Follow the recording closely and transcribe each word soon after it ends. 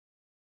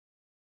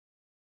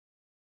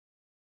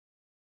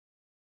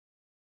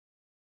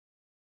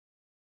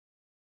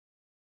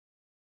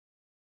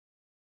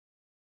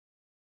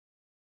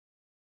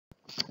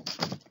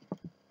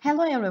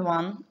Hello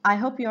everyone, I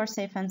hope you are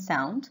safe and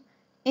sound.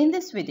 In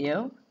this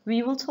video,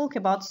 we will talk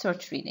about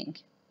search reading.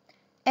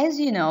 As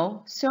you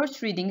know,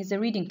 search reading is a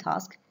reading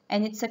task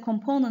and it's a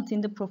component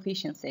in the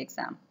proficiency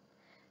exam.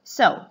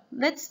 So,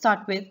 let's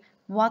start with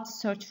what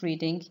search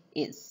reading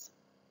is.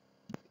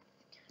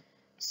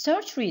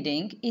 Search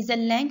reading is a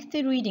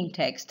lengthy reading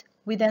text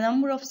with a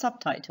number of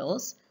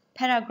subtitles,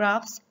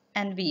 paragraphs,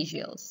 and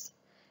visuals.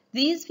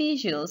 These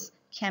visuals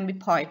can be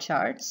pie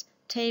charts,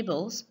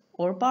 tables,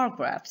 or bar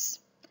graphs.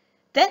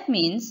 That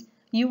means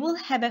you will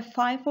have a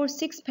 5 or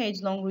 6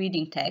 page long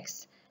reading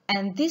text,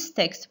 and this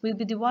text will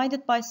be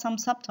divided by some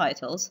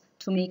subtitles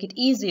to make it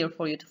easier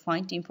for you to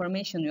find the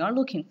information you are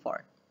looking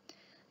for.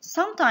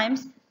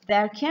 Sometimes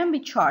there can be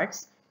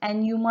charts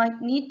and you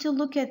might need to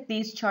look at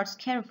these charts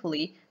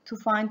carefully to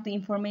find the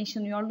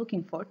information you are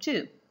looking for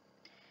too.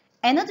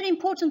 Another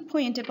important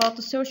point about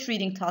the search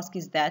reading task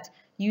is that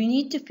you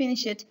need to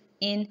finish it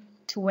in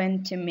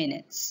 20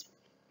 minutes.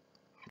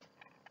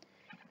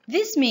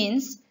 This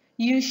means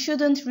you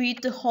shouldn't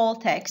read the whole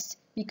text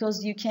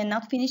because you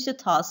cannot finish the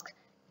task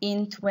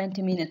in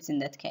 20 minutes in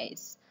that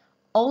case.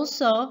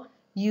 Also,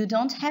 you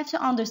don't have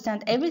to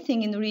understand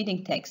everything in the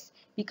reading text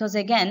because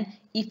again,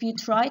 if you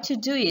try to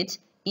do it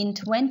in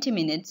 20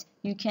 minutes,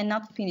 you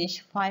cannot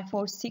finish 5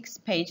 or 6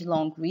 page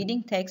long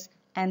reading text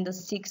and the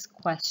 6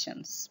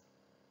 questions.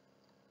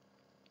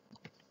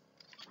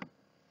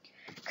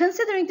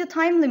 Considering the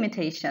time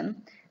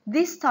limitation,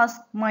 this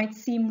task might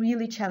seem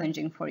really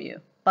challenging for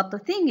you. But the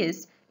thing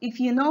is, if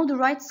you know the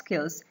right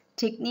skills,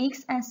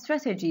 techniques and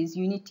strategies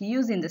you need to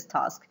use in this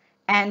task,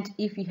 and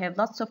if you have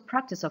lots of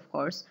practice of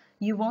course,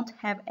 you won't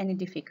have any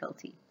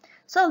difficulty.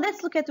 So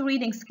let's look at the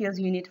reading skills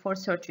you need for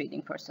search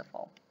reading first of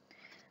all.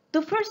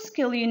 The first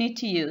skill you need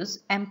to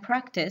use and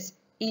practice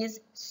is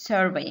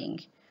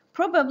surveying.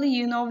 Probably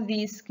you know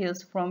these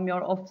skills from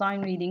your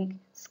offline reading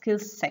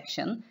skills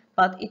section,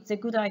 but it's a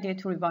good idea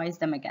to revise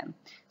them again.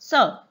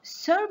 So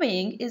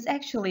surveying is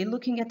actually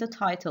looking at the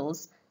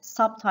titles,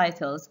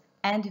 subtitles,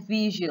 and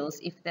visuals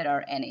if there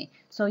are any.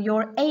 So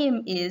your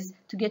aim is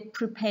to get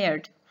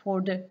prepared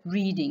for the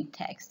reading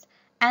text.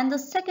 And the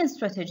second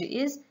strategy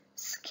is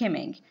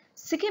skimming.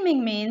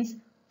 Skimming means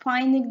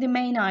finding the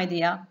main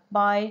idea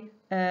by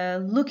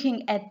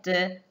looking at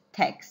the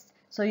text.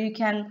 So you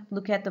can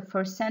look at the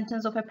first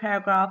sentence of a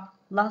paragraph,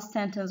 last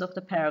sentence of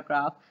the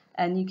paragraph,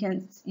 and you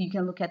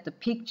can look at the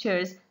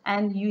pictures,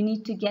 and you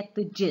need to get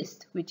the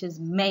gist, which is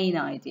main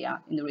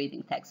idea in the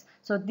reading text.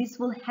 So this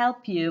will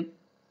help you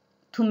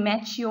to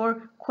match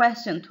your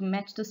question, to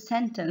match the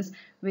sentence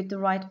with the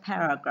right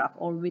paragraph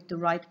or with the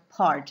right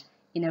part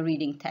in a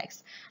reading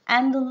text.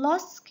 And the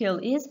last skill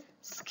is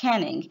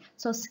scanning.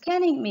 So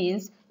scanning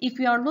means if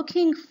you are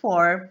looking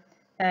for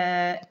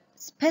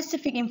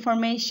specific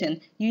information,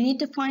 you need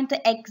to find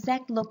the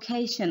exact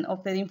location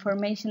of that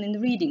information in the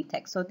reading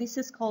text. So this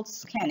is called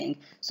scanning.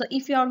 So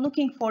if you are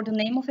looking for the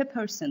name of a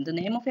person, the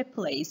name of a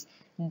place,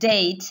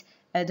 date,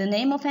 the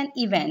name of an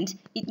event,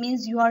 it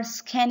means you are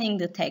scanning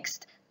the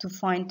text to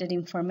find that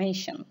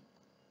information.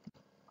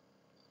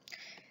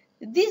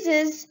 This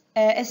is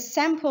a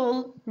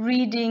sample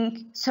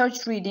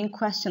search reading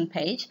question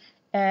page.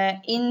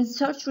 In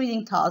search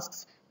reading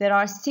tasks, there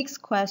are 6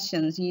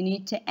 questions you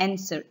need to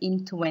answer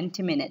in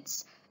 20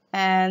 minutes.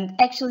 And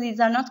actually, these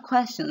are not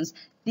questions.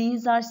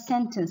 These are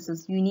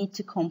sentences you need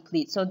to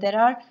complete. So there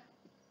are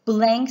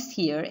blanks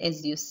here,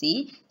 as you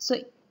see. So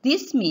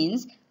this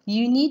means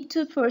you need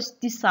to first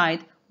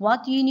decide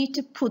what you need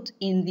to put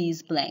in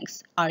these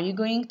blanks. Are you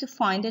going to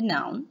find a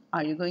noun?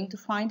 Are you going to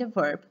find a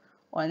verb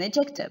or an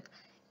adjective?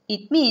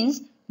 It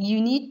means you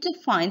need to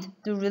find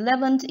the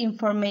relevant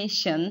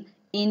information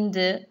in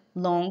the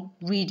long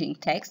reading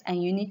text,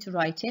 and you need to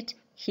write it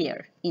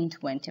here in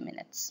 20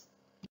 minutes.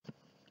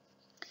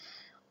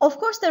 Of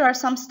course, there are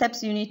some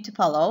steps you need to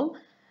follow.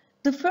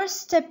 The first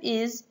step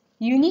is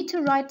you need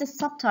to write the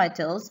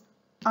subtitles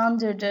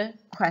under the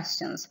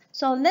questions.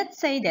 So let's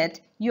say that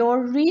your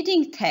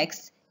reading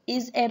text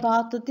is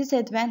about the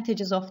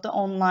disadvantages of the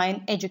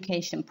online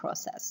education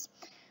process.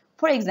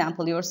 For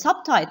example, your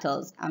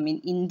subtitles,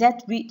 in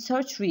that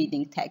search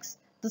reading text,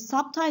 the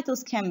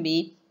subtitles can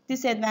be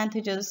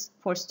disadvantages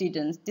for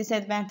students,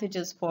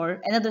 disadvantages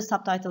for, another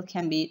subtitle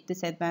can be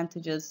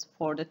disadvantages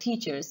for the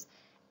teachers,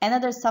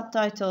 another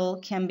subtitle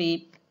can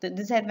be the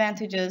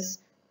disadvantages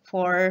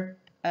for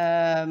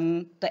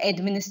the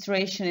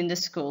administration in the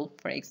school,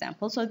 for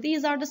example. So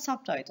these are the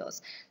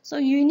subtitles. So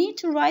you need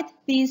to write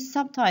these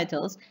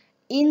subtitles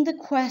in the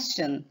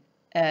question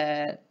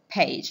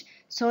page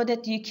so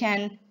that you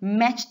can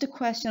match the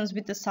questions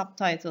with the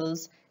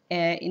subtitles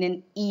in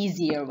an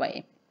easier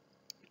way.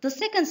 The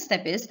second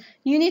step is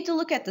you need to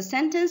look at the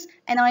sentence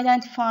and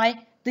identify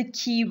the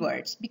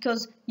keywords,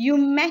 because you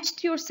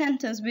matched your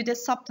sentence with a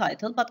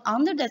subtitle, but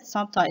under that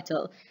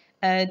subtitle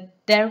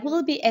there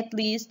will be at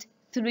least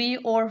 3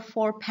 or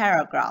 4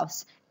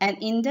 paragraphs, and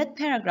in that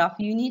paragraph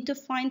you need to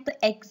find the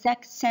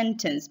exact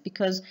sentence,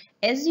 because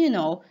as you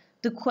know,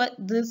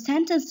 the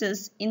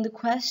sentences in the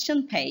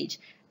question page,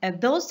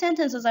 those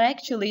sentences are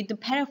actually the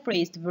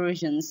paraphrased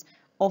versions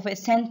of a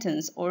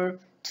sentence or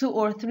 2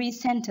 or 3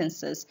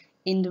 sentences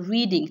in the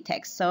reading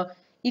text. So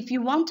if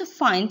you want to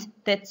find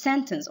that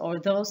sentence or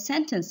those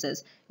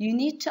sentences, you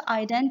need to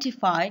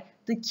identify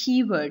the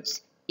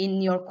keywords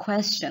in your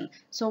question.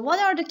 So what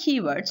are the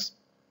keywords?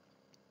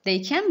 They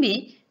can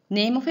be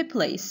name of a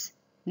place,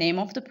 name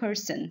of the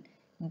person,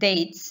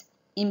 dates,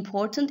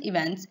 important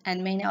events,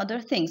 and many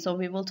other things. So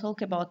we will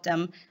talk about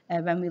them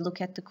when we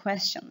look at the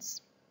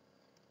questions.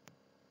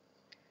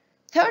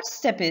 Third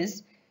step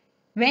is,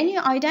 when you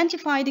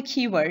identify the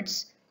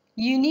keywords,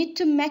 you need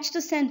to match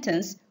the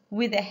sentence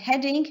with a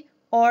heading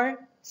or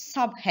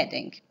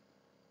subheading.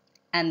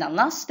 And the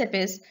last step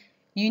is,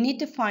 you need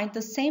to find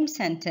the same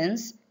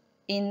sentence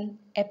in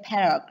a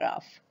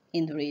paragraph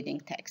in the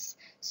reading text.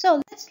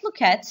 So let's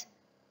look at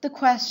the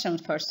question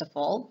first of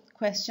all,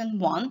 question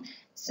 1.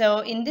 So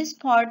in this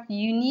part,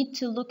 you need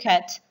to look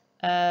at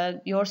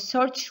your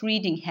search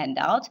reading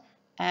handout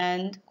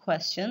and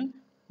question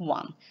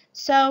 1.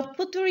 So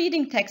put the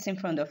reading text in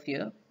front of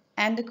you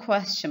and the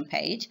question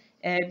page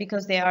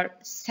because they are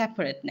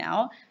separate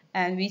now,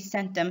 and we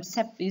sent them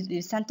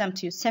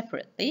to you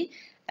separately.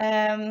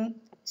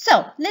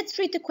 So let's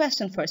read the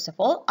question first of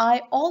all.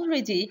 I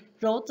already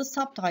wrote the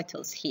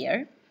subtitles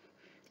here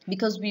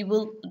because we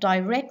will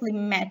directly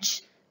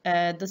match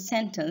the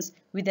sentence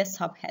with a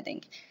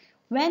subheading.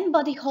 When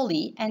Buddy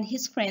Holly and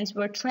his friends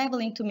were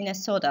traveling to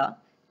Minnesota,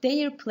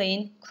 their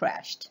plane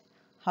crashed.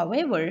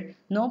 However,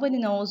 nobody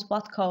knows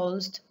what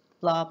caused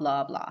blah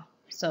blah blah.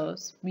 So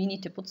we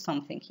need to put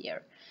something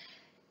here.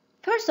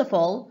 First of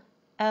all,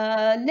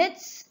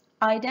 let's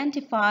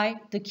identify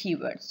the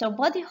keyword. So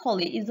Buddy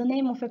Holly is the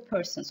name of a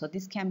person, so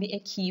this can be a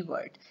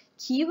keyword.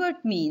 Keyword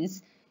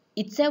means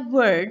it's a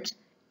word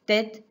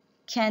that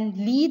can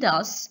lead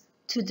us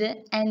to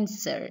the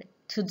answer,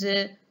 to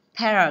the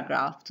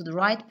paragraph, to the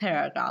right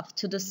paragraph,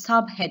 to the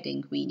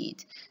subheading we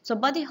need. So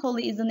Buddy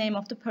Holly is the name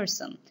of the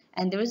person,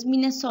 and there is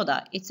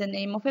Minnesota, it's the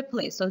name of a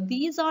place. So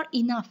these are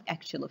enough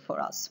actually for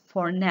us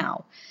for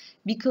now,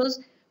 because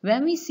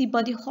when we see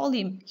Buddy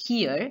Holly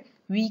here,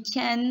 we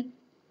can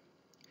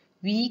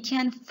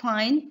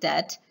find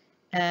that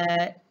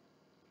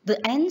the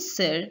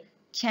answer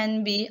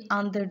can be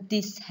under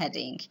this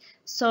heading.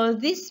 So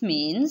this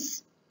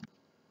means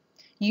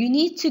you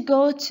need to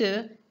go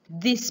to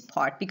this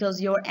part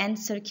because your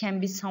answer can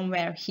be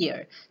somewhere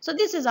here. So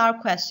this is our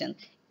question.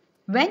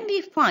 When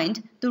we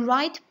find the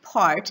right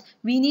part,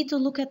 we need to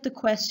look at the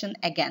question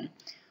again.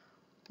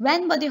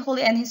 When Buddy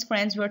Holly and his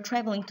friends were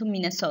traveling to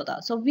Minnesota.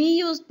 So we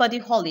used Buddy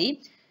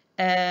Holly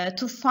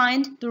to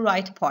find the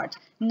right part.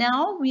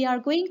 Now we are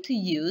going to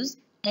use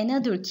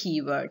another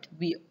keyword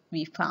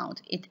we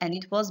found it, and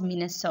it was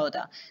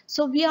Minnesota.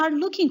 So we are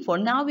looking for,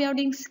 now we are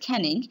doing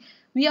scanning.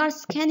 We are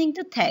scanning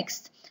the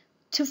text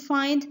to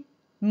find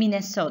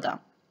Minnesota.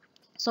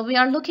 So we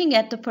are looking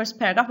at the first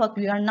paragraph, but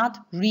we are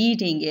not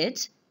reading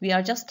it. We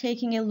are just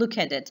taking a look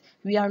at it.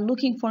 We are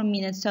looking for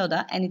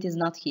Minnesota and it is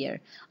not here.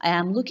 I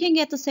am looking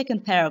at the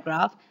second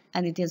paragraph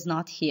and it is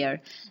not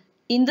here.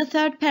 In the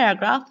third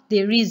paragraph,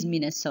 there is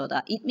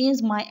Minnesota. It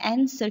means my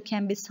answer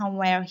can be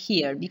somewhere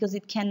here because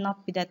it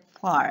cannot be that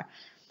far.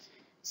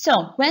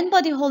 So when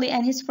Buddy Holly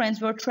and his friends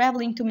were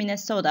traveling to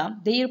Minnesota,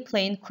 their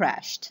plane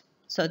crashed.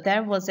 So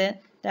there was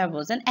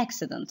an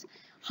accident.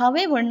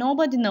 However,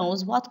 nobody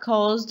knows what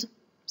caused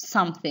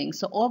something.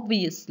 So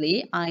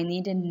obviously, I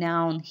need a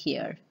noun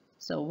here.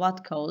 So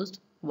what caused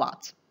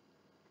what?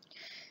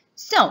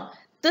 So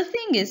the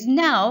thing is,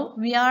 now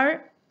we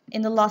are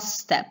in the last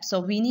step. So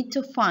we need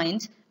to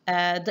find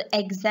the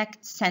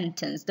exact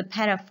sentence, the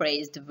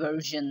paraphrased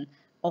version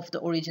of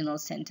the original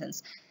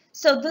sentence.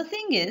 So the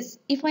thing is,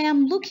 if I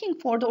am looking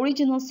for the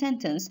original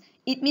sentence,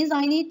 it means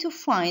I need to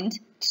find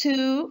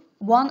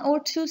one or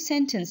two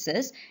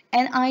sentences,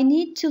 and I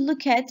need to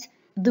look at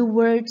the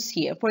words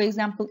here. For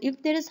example,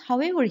 if there is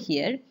however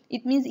here,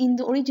 it means in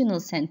the original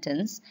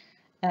sentence,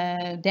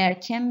 there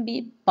can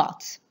be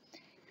but.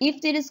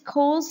 If there is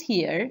cause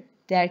here,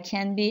 there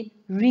can be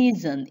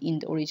reason in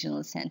the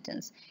original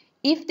sentence.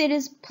 If there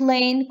is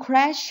plane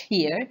crash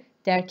here,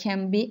 there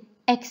can be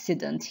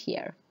accident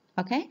here.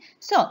 Okay,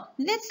 so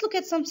let's look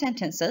at some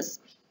sentences,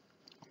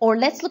 or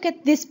let's look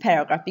at this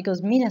paragraph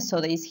because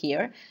Minnesota is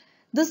here.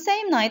 The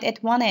same night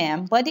at 1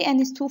 a.m., Buddy and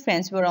his two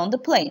friends were on the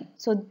plane.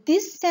 So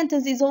this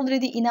sentence is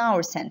already in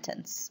our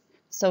sentence.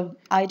 So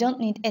I don't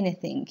need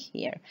anything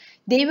here.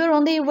 They were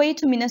on their way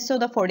to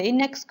Minnesota for their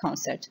next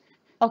concert.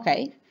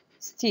 Okay,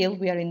 still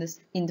we are in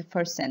the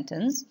first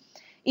sentence.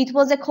 It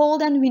was a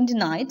cold and windy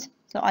night,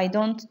 so I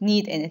don't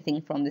need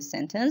anything from this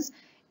sentence.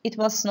 It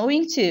was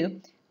snowing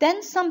too.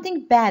 Then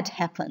something bad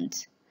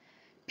happened.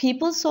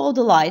 People saw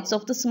the lights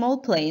of the small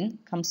plane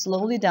come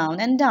slowly down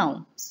and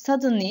down.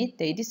 Suddenly,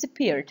 they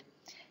disappeared.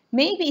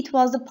 Maybe it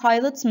was the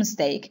pilot's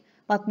mistake,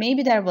 but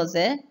maybe there was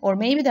a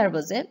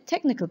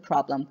technical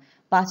problem.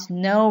 But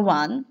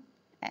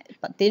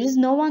there is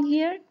no one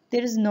here,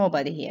 there is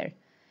nobody here.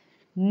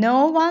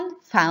 No one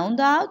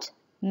found out,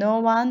 no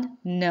one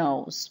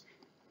knows.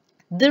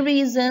 The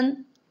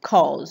reason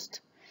caused.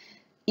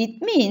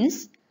 It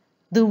means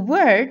the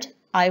word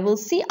I will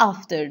see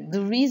after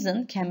the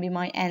reason can be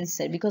my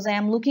answer because I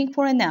am looking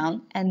for a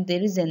noun and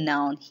there is a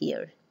noun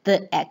here,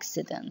 the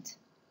accident.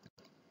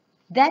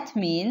 That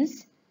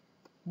means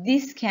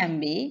this can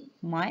be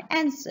my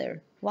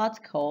answer.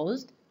 What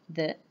caused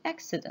the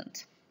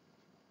accident?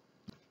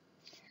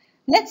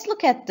 Let's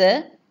look at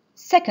the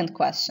second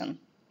question.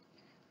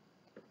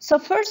 So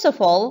first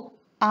of all,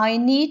 I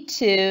need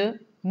to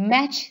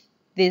match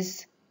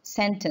this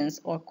sentence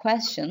or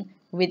question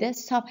with a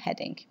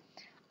subheading.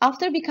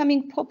 After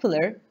becoming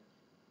popular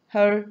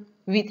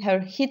with her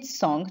hit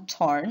song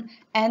Torn,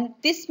 and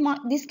this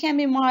can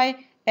be my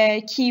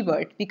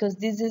keyword because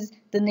this is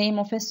the name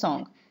of a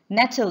song.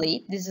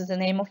 Natalie, this is the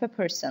name of a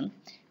person,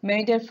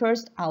 made their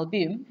first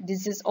album,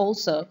 this is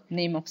also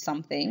name of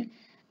something,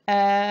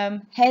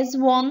 has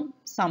won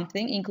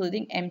something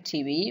including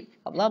MTV,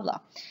 blah blah blah.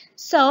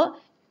 So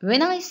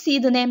when I see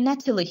the name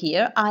Natalie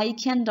here, I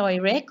can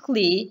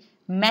directly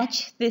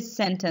match this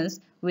sentence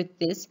with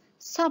this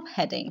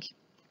subheading.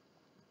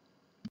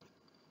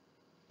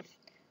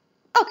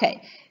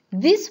 Okay,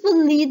 this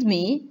will lead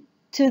me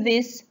to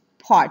this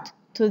part,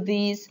 to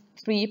these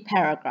 3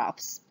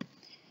 paragraphs.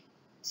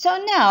 So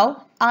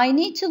now I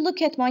need to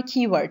look at my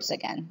keywords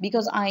again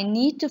because I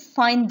need to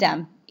find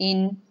them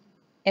in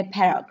a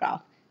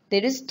paragraph.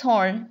 There is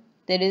torn,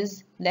 there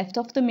is left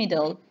of the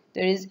middle,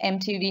 there is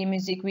MTV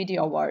Music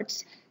Video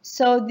Awards.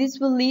 So this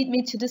will lead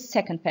me to the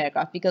second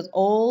paragraph because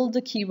all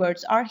the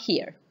keywords are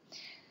here.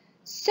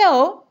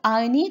 So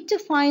I need to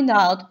find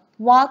out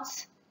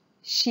what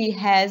she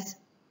has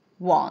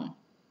won.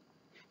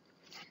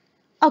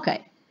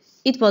 Okay,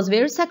 it was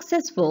very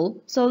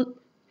successful. So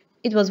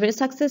it was very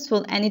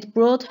successful and it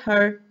brought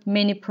her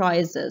many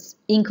prizes,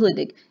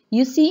 including.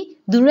 You see,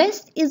 the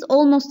rest is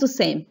almost the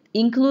same,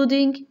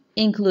 including.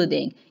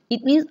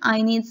 It means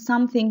I need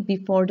something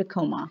before the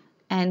comma.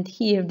 And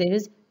here there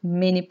is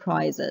many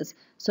prizes.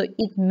 So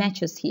it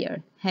matches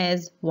here.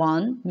 Has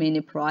won many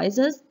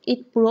prizes.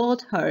 It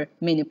brought her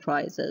many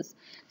prizes.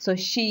 So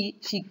she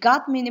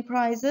got many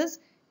prizes.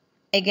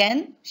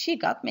 Again, she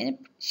got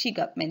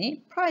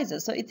many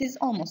prizes. So it is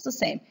almost the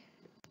same.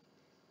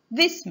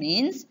 This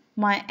means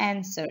my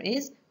answer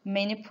is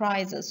many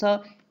prizes.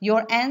 So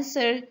your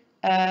answer,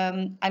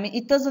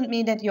 it doesn't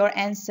mean that your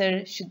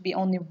answer should be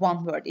only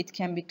one word. It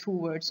can be 2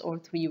 words or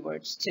 3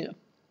 words too.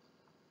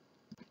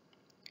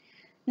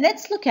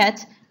 Let's look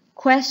at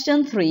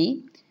question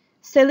 3.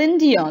 Celine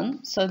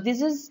Dion, so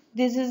this is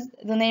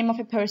the name of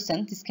a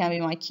person. This can be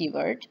my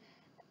keyword.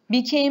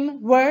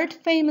 Became world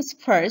famous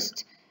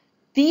first.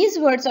 These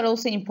words are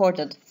also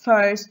important.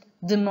 First,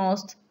 the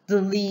most,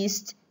 the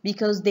least,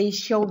 because they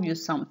show you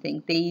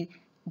something. They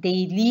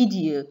lead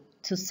you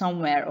to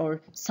somewhere or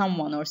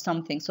someone or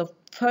something. So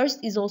first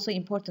is also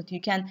important.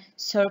 You can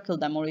circle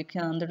them or you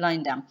can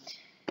underline them.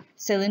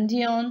 Celine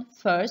Dion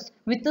first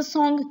with the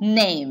song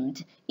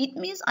named. It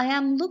means I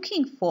am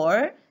looking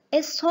for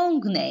a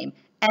song name.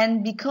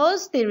 And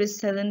because there is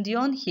Celine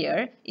Dion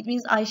here, it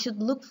means I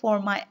should look for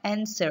my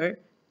answer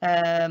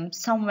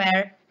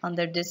somewhere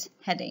under this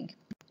heading.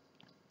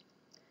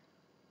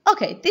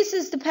 Okay, this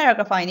is the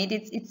paragraph I need.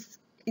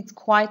 It's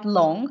quite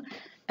long.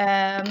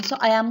 So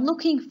I am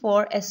looking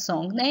for a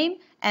song name,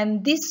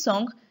 and this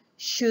song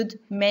should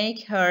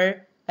make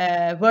her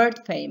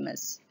world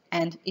famous,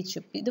 and it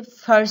should be the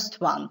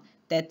first one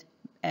that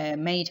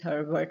made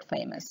her world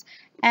famous.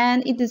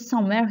 And it is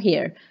somewhere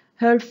here.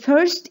 Her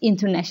first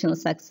international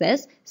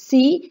success.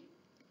 See,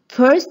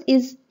 first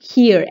is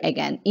here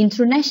again.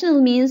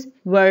 International means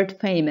world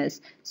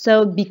famous.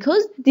 So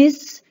because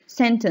this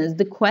sentence,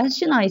 the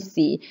question I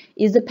see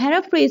is a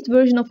paraphrased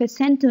version of a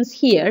sentence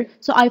here,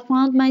 so I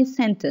found my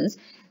sentence.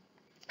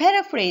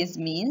 Paraphrase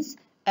means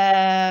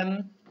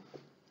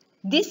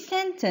this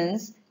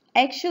sentence,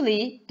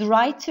 actually the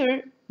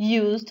writer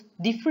used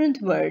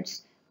different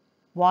words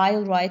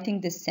while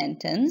writing this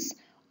sentence,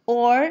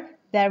 or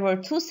there were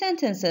 2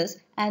 sentences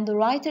and the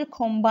writer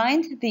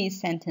combined these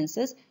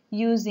sentences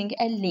using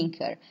a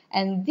linker.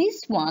 And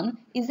this one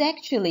is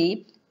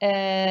actually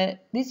the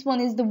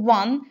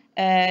one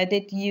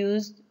that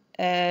used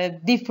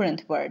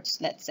different words,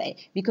 let's say,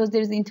 because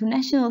there is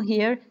international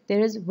here,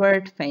 there is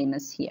world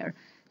famous here.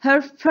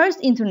 Her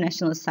first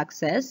international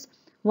success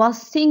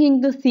was singing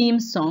the theme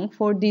song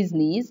for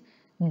Disney's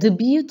The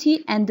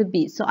Beauty and the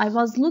Beast. So I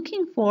was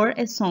looking for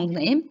a song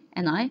name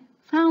and I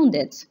found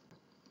it.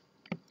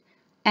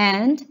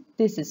 And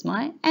this is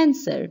my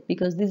answer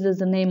because this is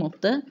the name of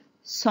the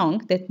song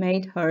that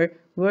made her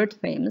world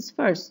famous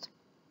first.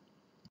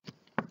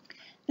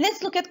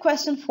 Let's look at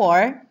question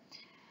 4.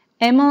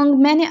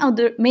 Among many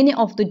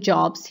of the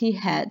jobs he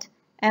had,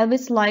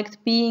 Elvis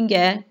liked being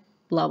a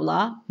blah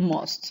blah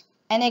most.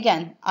 And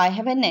again, I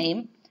have a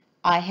name,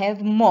 I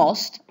have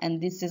most,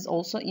 and this is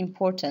also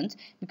important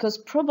because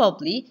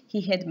probably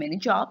he had many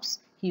jobs.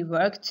 He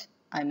worked,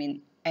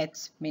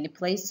 at many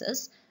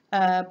places,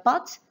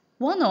 but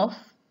one of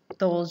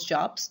those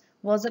jobs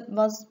was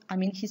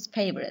his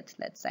favorite,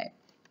 let's say.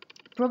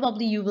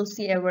 Probably you will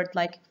see a word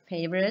like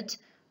favorite,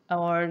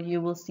 or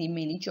you will see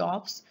many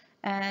jobs,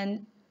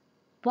 and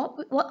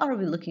what are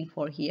we looking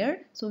for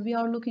here? So we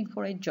are looking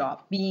for a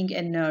job, being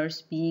a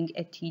nurse, being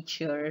a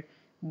teacher,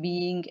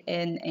 being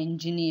an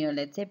engineer,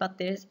 let's say, but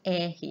there's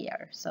a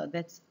here. So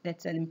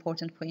that's an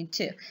important point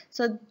too.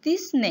 So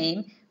this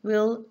name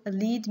will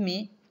lead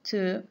me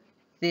to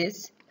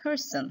this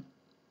person.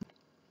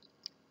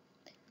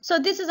 So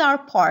this is our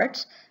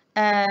part.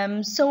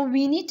 So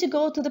we need to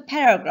go to the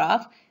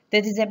paragraph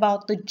that is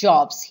about the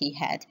jobs he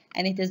had,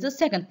 and it is the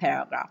second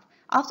paragraph.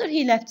 After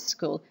he left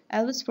school,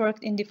 Elvis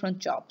worked in different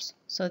jobs.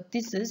 So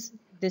this is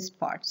this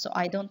part. So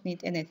I don't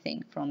need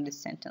anything from this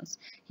sentence.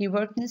 He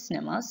worked in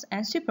cinemas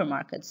and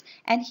supermarkets,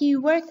 and he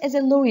worked as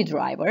a lorry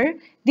driver.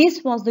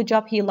 This was the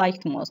job he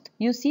liked most.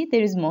 You see,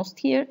 there is most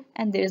here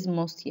and there is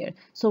most here.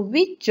 So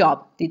which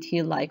job did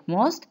he like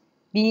most?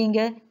 Being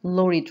a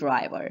lorry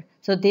driver.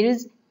 So there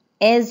is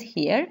as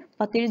here,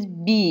 but there is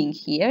being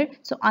here.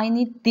 So I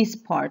need this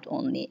part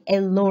only, a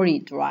lorry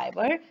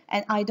driver,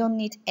 and I don't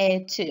need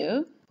a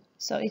too.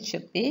 So it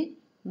should be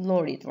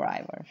lorry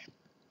driver.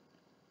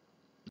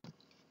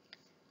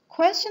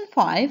 Question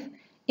 5.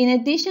 In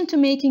addition to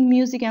making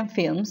music and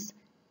films,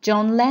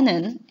 John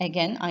Lennon,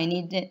 again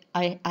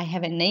I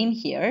have a name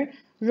here,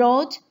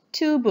 wrote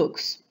 2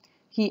 books.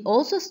 He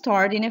also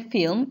starred in a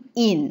film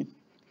in.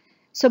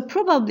 So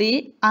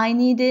probably I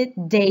need a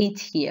date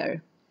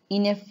here.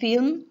 In a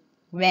film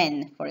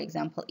when, for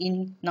example,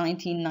 in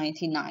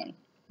 1999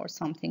 or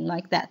something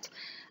like that.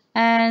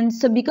 And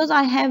so because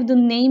I have the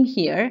name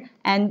here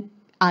and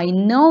I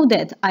know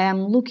that I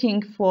am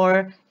looking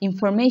for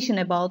information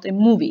about a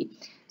movie,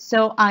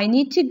 so I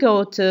need to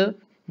go to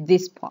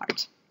this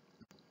part.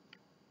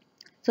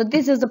 So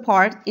this is the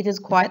part, it is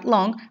quite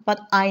long,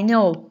 but I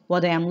know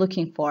what I am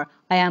looking for.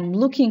 I am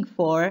looking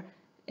for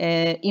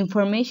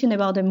information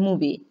about a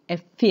movie, a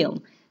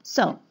film.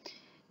 So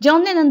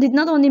John Lennon did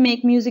not only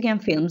make music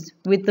and films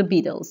with the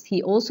Beatles,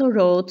 he also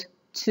wrote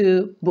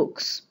 2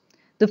 books.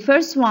 The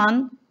first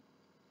one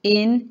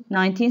in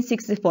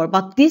 1964,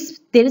 but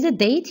there is a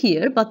date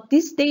here, but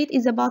this date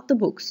is about the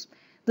books.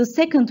 The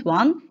second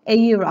one, a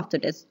year after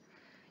this.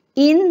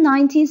 In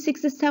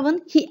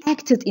 1967, he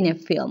acted in a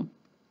film.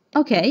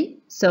 Okay,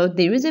 so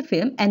there is a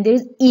film and there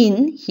is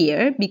in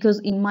here, because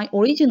in my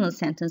original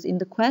sentence, in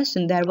the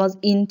question, there was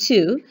in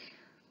too,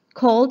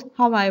 called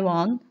How I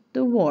Won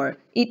the War.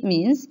 It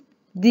means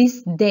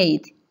this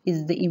date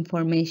is the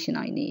information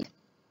I need.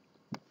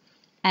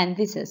 And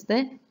this is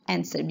the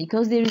answer,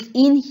 because there is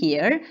in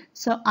here,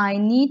 so I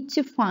need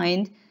to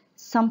find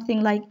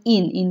something like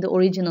in the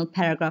original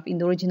paragraph, in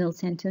the original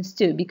sentence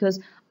too, because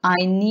I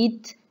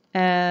need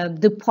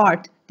the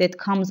part that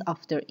comes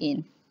after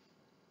in.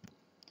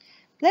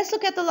 Let's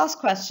look at the last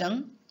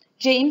question.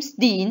 James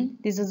Dean,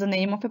 this is the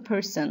name of a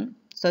person,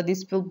 so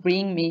this will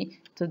bring me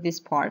to this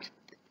part,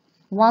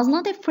 was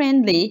not a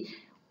friendly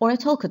or a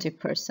talkative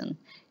person.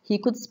 He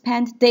could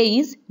spend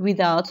days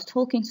without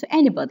talking to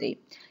anybody.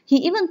 He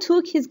even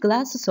took his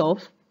glasses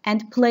off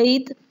and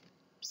played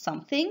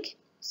something,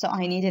 so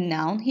I need a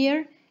noun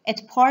here,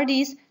 at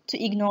parties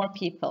to ignore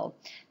people.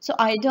 So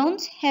I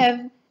don't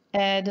have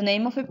the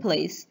name of a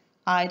place,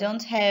 I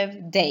don't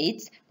have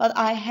dates, but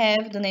I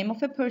have the name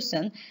of a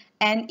person.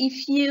 And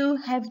if you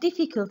have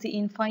difficulty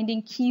in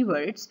finding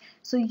keywords,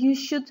 so you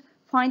should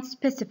find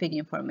specific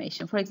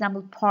information. For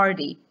example,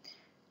 party,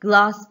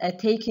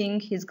 taking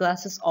his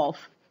glasses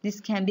off. This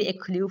can be a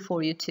clue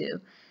for you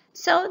too.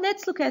 So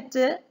let's look at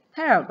the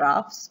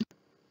paragraphs.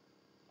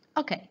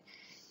 Okay,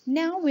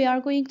 now we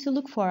are going to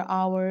look for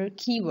our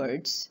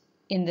keywords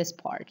in this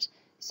part.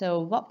 So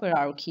what were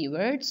our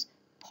keywords?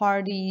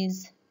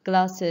 Parties,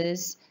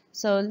 glasses.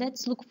 So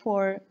let's look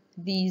for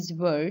these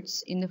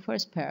words in the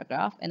first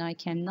paragraph, and I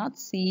cannot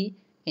see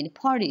any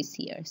parties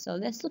here. So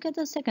let's look at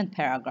the second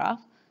paragraph.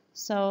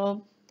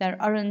 So there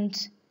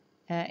aren't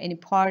any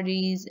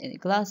parties, any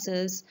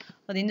glasses,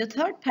 but in the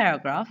third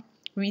paragraph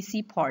we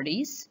see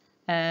parties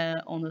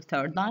on the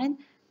third line,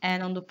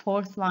 and on the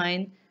fourth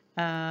line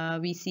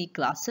we see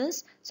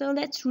glasses. So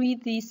let's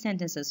read these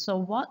sentences. So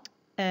what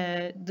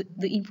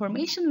the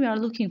information we are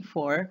looking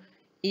for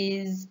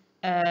is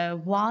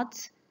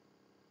what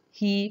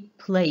he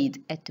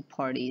played at the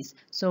parties.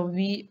 So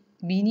we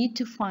need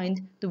to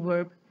find the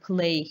verb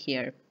play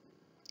here.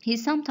 He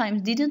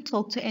sometimes didn't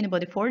talk to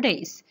anybody for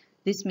days.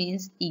 This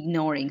means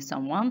ignoring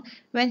someone.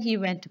 When he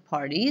went to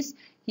parties,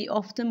 he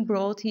often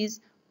brought his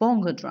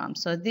bongo drum.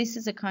 So this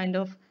is a kind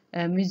of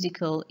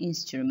musical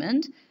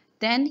instrument.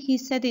 Then he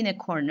sat in a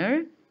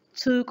corner,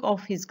 took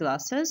off his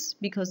glasses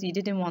because he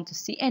didn't want to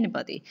see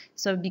anybody.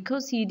 So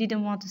because he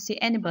didn't want to see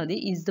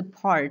anybody is the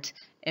part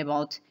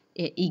about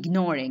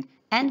ignoring,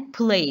 and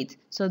played.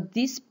 So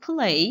this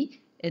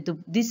play,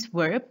 this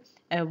verb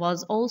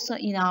was also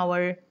in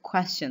our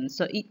question.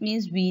 So it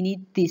means we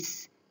need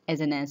this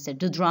as an answer.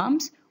 The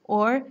drums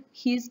or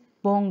his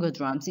bongo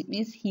drums. It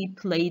means he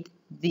played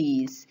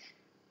these.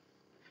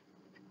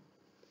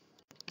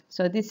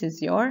 So this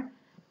is your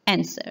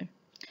answer.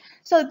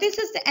 So this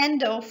is the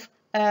end of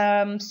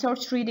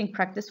search reading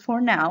practice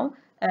for now.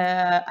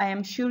 I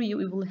am sure you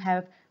will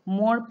have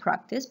more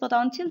practice, but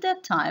until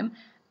that time,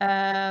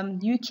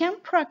 you can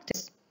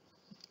practice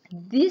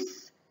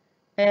this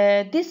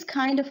this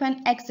kind of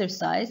an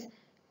exercise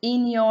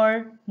in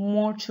your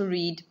More to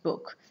Read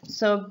book.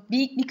 So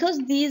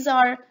because these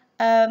are,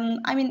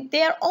 I mean,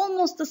 they are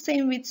almost the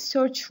same with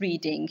search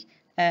reading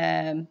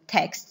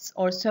texts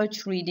or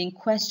search reading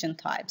question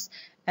types.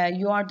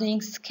 You are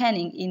doing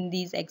scanning in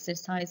these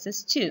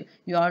exercises too.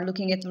 You are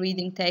looking at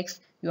reading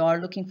text, you are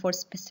looking for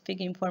specific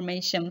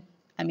information.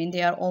 I mean,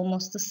 they are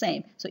almost the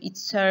same. So it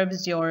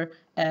serves your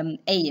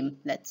aim,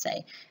 let's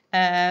say.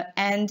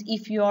 And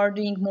if you are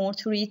doing More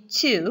to Read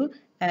too,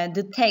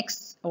 the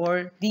texts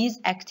or these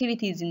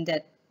activities in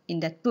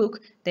that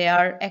book, they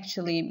are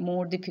actually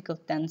more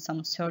difficult than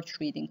some search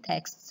reading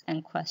texts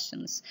and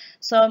questions.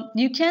 So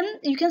you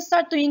can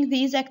start doing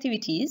these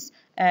activities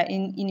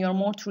in your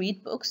More to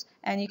Read books,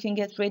 and you can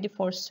get ready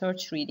for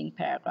search reading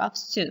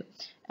paragraphs too.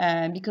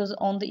 Because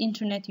on the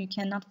internet you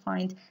cannot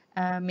find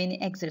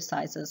many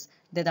exercises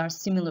that are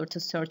similar to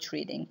search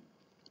reading.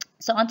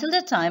 So until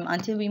that time,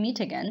 until we meet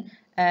again,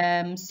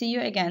 see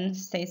you again,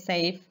 stay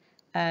safe,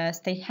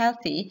 stay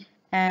healthy,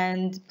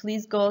 and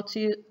please go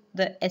to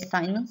the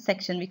assignment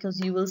section because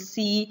you will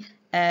see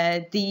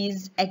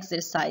these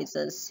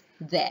exercises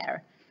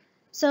there.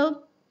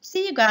 So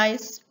see you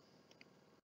guys.